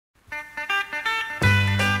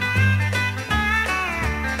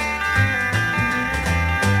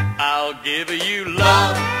give you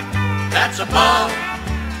love that's above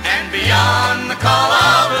and beyond the call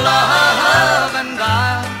of love, and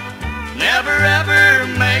I'll never ever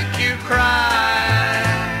make you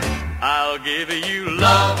cry. I'll give you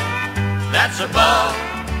love that's above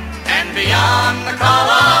and beyond the call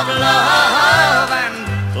of love,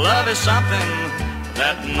 and love is something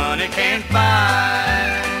that money can't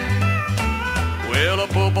buy. Well, a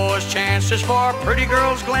poor boy's chances for a pretty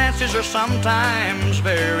girl's glances are sometimes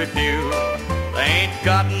very few. They ain't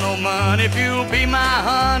got no money. If you'll be my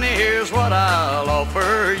honey, here's what I'll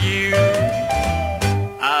offer you.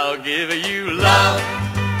 I'll give you love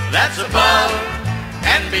that's above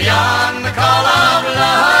and beyond the call of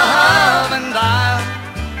love, and I'll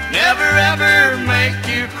never ever make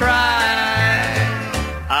you cry.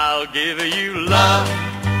 I'll give you love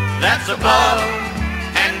that's above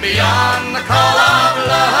and beyond the call of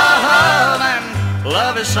love, and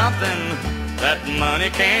love is something that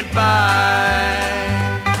money can't buy.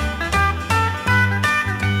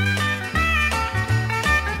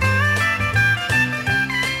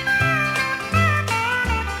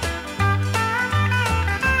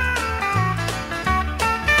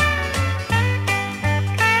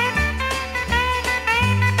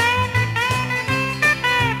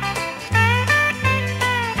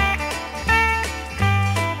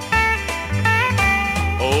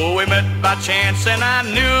 We met by chance and I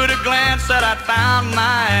knew at a glance that I'd found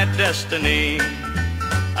my destiny.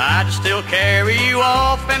 I'd still carry you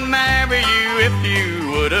off and marry you if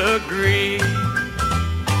you would agree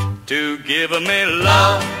to give me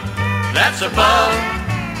love that's above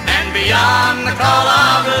and beyond the call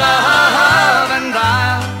of love, and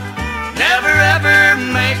I'll never ever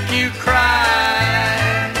make you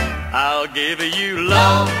cry. I'll give you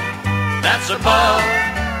love that's above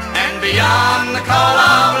and beyond the call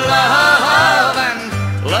of love,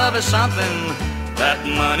 and love is something that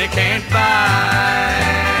money can't buy.